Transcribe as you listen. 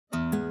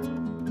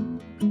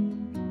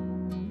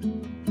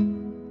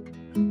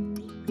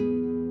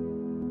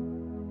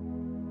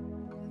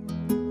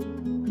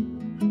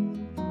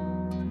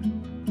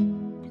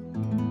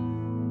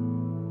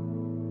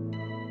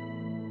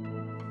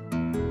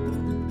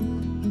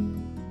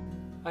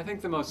I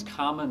think the most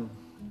common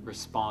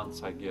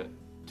response I get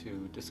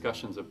to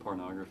discussions of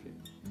pornography,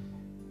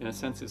 in a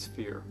sense, is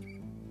fear.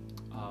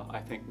 I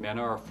think men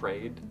are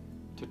afraid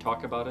to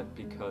talk about it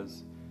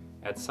because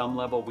at some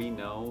level we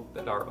know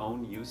that our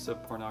own use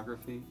of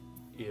pornography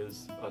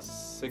is a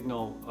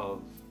signal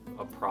of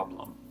a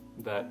problem.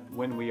 That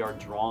when we are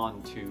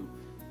drawn to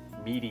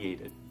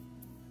mediated,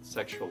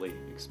 sexually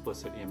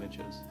explicit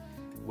images,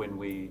 when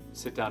we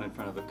sit down in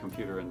front of the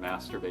computer and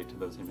masturbate to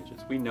those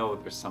images, we know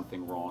there's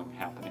something wrong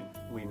happening.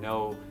 We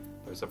know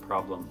there's a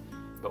problem,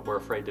 but we're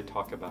afraid to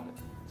talk about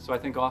it. So I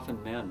think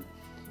often men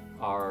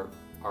are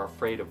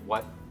afraid of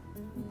what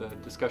the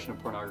discussion of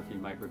pornography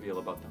might reveal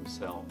about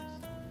themselves.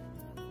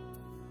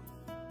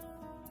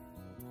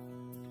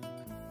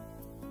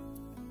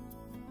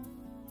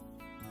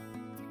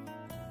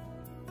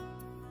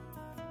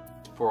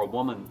 For a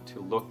woman to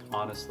look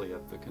honestly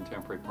at the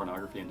contemporary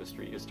pornography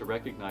industry is to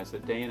recognize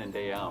that day in and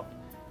day out,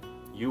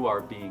 you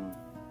are being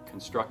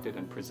constructed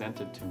and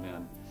presented to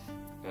men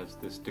as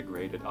this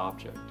degraded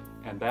object.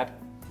 And that,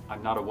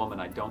 I'm not a woman,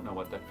 I don't know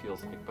what that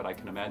feels like, but I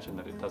can imagine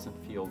that it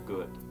doesn't feel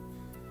good.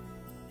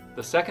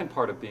 The second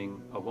part of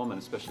being a woman,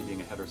 especially being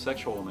a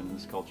heterosexual woman in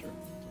this culture,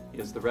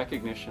 is the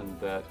recognition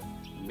that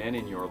men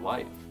in your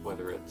life,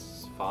 whether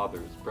it's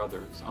fathers,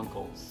 brothers,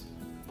 uncles,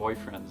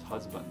 boyfriends,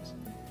 husbands,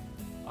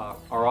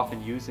 are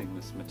often using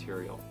this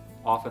material.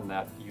 Often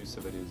that use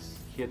of it is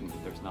hidden.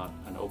 There's not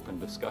an open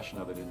discussion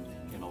of it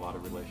in a lot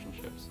of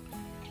relationships.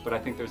 But I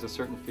think there's a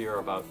certain fear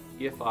about,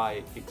 if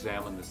I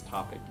examine this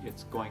topic,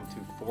 it's going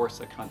to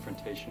force a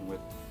confrontation with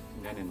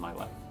men in my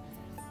life.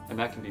 And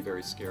that can be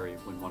very scary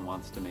when one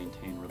wants to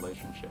maintain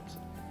relationships.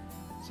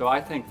 So I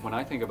think, when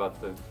I think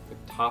about the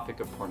topic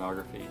of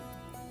pornography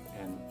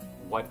and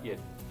what it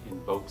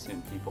invokes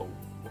in people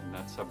when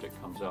that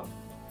subject comes up,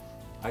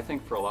 I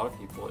think for a lot of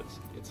people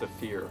it's a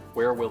fear.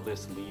 Where will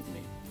this lead me?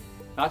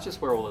 Not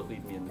just where will it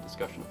lead me in the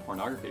discussion of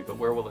pornography, but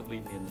where will it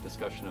lead me in the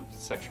discussion of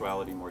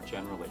sexuality more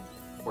generally?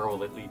 Where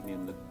will it lead me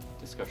in the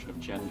discussion of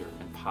gender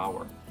and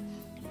power?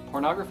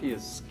 Pornography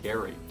is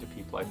scary to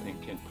people, I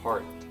think, in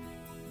part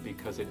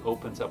because it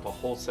opens up a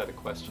whole set of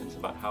questions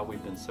about how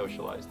we've been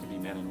socialized to be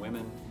men and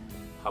women,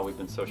 how we've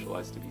been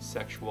socialized to be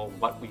sexual,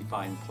 what we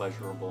find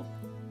pleasurable.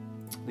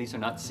 These are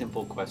not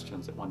simple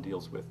questions that one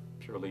deals with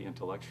purely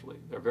intellectually.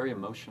 They're very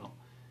emotional.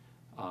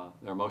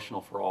 They're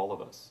emotional for all of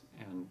us,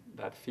 and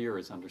that fear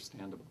is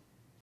understandable.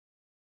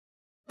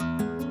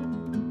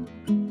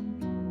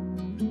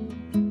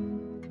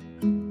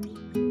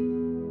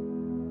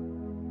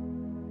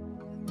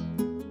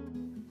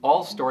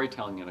 All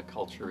storytelling in a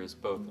culture is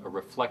both a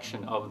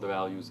reflection of the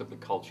values of the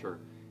culture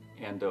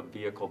and a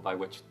vehicle by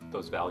which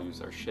those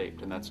values are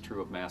shaped, and that's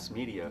true of mass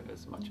media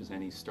as much as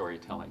any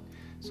storytelling.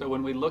 So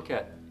when we look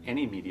at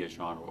any media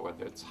genre,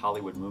 whether it's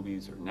Hollywood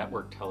movies or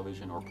network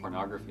television or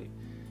pornography,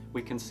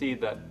 we can see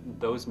that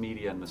those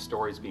media and the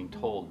stories being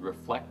told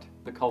reflect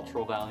the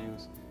cultural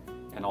values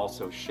and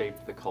also shape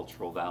the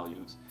cultural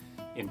values.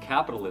 In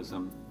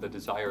capitalism, the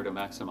desire to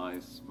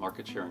maximize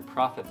market share and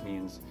profit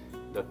means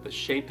that the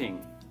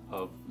shaping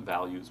of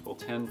values will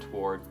tend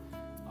toward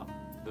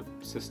the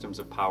systems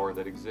of power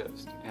that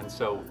exist. And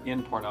so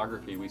in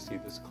pornography we see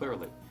this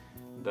clearly,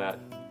 that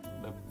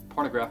the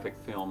pornographic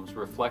films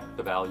reflect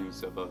the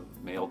values of a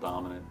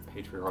male-dominant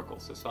patriarchal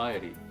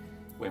society.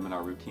 Women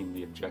are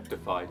routinely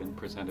objectified and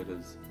presented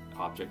as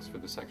objects for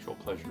the sexual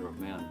pleasure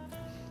of men.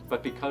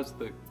 But because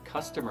the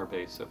customer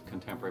base of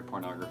contemporary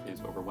pornography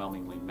is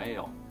overwhelmingly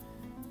male,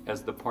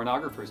 as the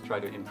pornographers try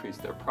to increase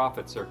their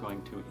profits, they're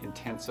going to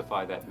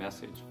intensify that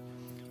message.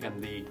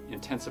 And the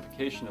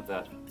intensification of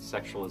that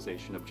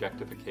sexualization,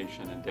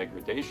 objectification, and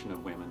degradation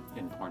of women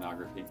in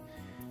pornography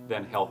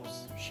then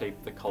helps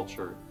shape the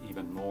culture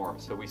even more.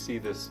 So we see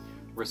this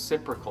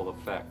reciprocal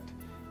effect.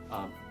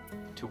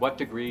 To what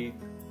degree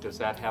does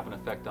that have an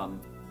effect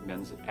on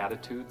men's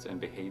attitudes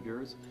and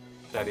behaviors?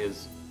 That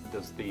is,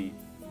 does the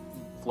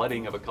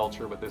flooding of a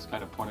culture with this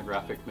kind of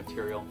pornographic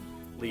material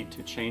lead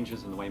to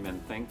changes in the way men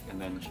think and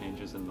then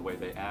changes in the way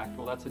they act?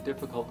 Well, that's a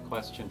difficult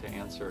question to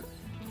answer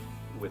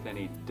with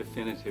any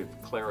definitive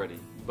clarity,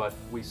 but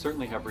we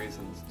certainly have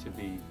reasons to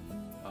be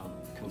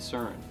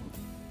concerned,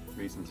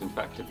 reasons in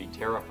fact to be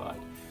terrified,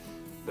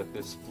 that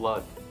this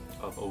flood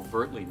of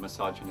overtly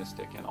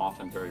misogynistic and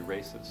often very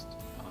racist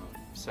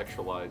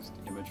sexualized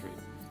imagery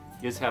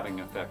is having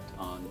an effect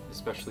on,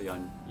 especially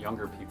on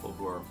younger people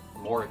who are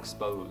more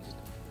exposed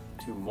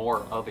to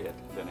more of it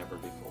than ever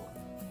before.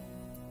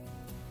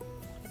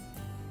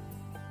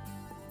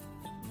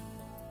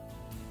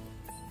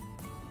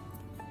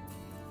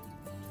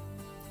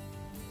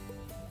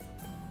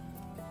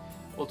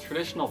 Well,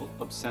 traditional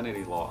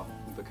obscenity law,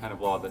 the kind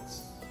of law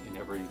that's in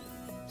every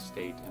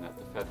state and at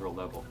the federal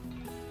level,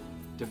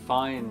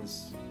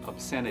 defines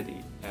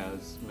obscenity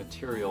as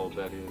material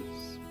that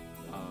is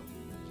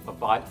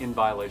in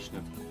violation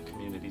of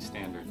community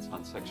standards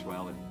on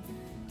sexuality.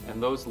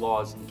 And those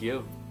laws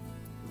give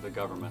the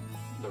government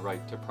the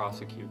right to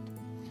prosecute.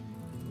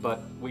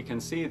 But we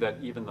can see that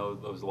even though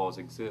those laws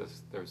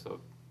exist, there's an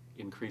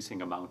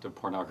increasing amount of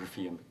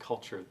pornography in the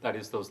culture. That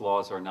is, those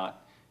laws are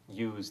not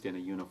used in a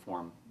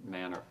uniform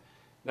manner.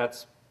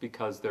 That's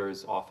because there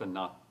is often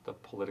not the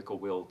political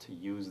will to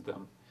use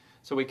them.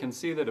 So we can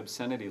see that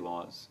obscenity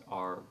laws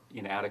are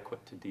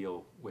inadequate to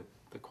deal with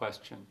the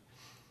question.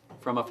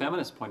 From a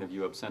feminist point of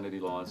view, obscenity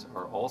laws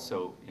are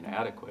also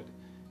inadequate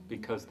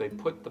because they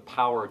put the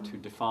power to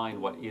define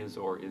what is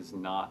or is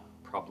not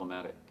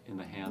problematic in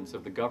the hands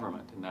of the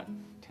government, and that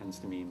tends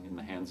to mean in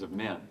the hands of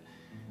men.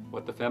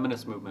 What the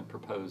feminist movement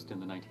proposed in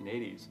the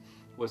 1980s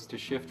was to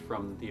shift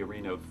from the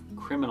arena of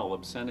criminal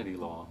obscenity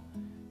law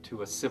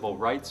to a civil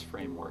rights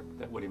framework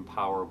that would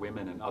empower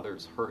women and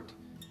others hurt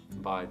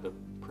by the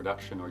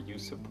production or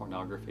use of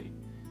pornography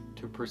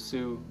to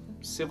pursue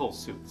civil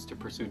suits, to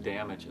pursue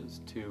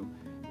damages, to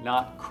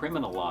not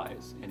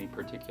criminalize any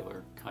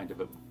particular kind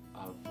of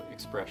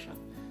expression,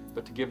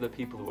 but to give the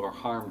people who are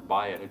harmed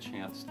by it a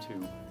chance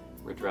to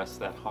redress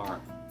that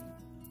harm.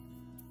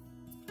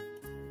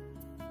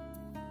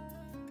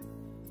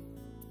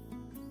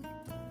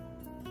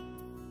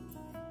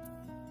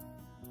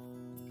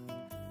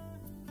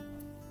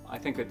 I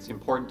think it's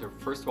important to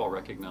first of all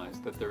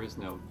recognize that there is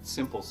no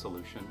simple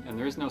solution, and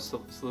there is no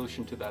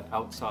solution to that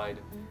outside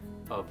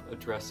of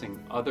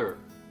addressing other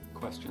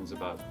questions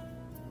about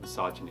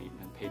misogyny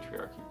and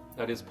patriarchy.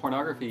 That is,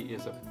 pornography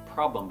is a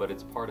problem, but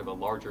it's part of a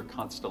larger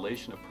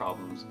constellation of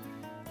problems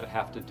that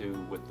have to do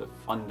with the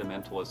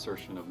fundamental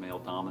assertion of male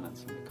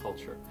dominance in the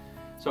culture.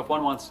 So if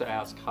one wants to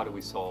ask, how do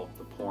we solve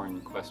the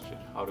porn question?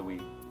 How do we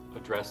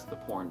address the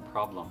porn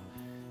problem?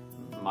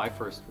 My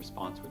first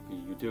response would be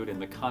you do it in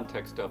the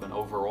context of an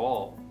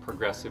overall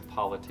progressive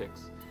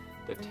politics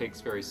that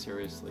takes very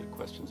seriously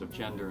questions of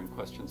gender and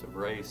questions of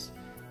race,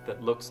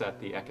 that looks at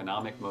the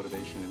economic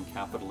motivation in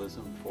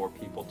capitalism for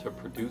people to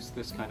produce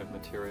this kind of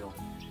material,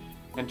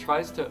 and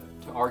tries to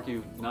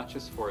argue not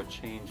just for a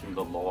change in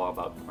the law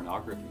about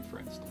pornography, for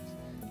instance,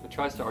 but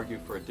tries to argue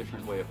for a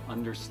different way of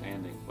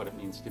understanding what it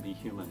means to be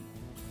human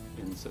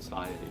in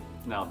society.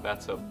 Now,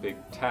 that's a big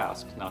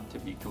task, not to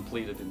be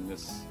completed in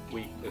this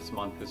week, this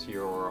month, this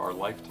year, or our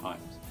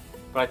lifetimes.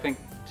 But I think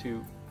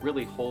to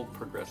really hold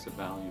progressive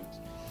values,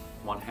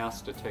 one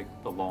has to take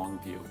the long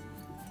view.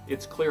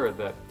 It's clear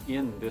that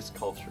in this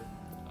culture,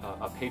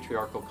 a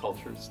patriarchal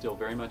culture still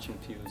very much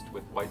infused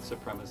with white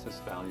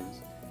supremacist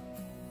values,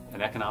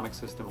 an economic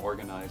system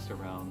organized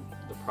around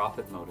the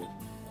profit motive,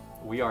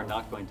 we are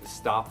not going to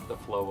stop the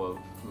flow of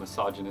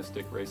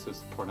misogynistic,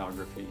 racist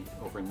pornography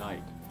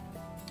overnight.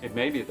 It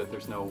may be that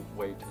there's no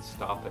way to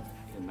stop it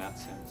in that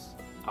sense,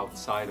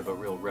 outside of a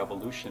real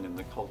revolution in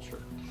the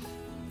culture.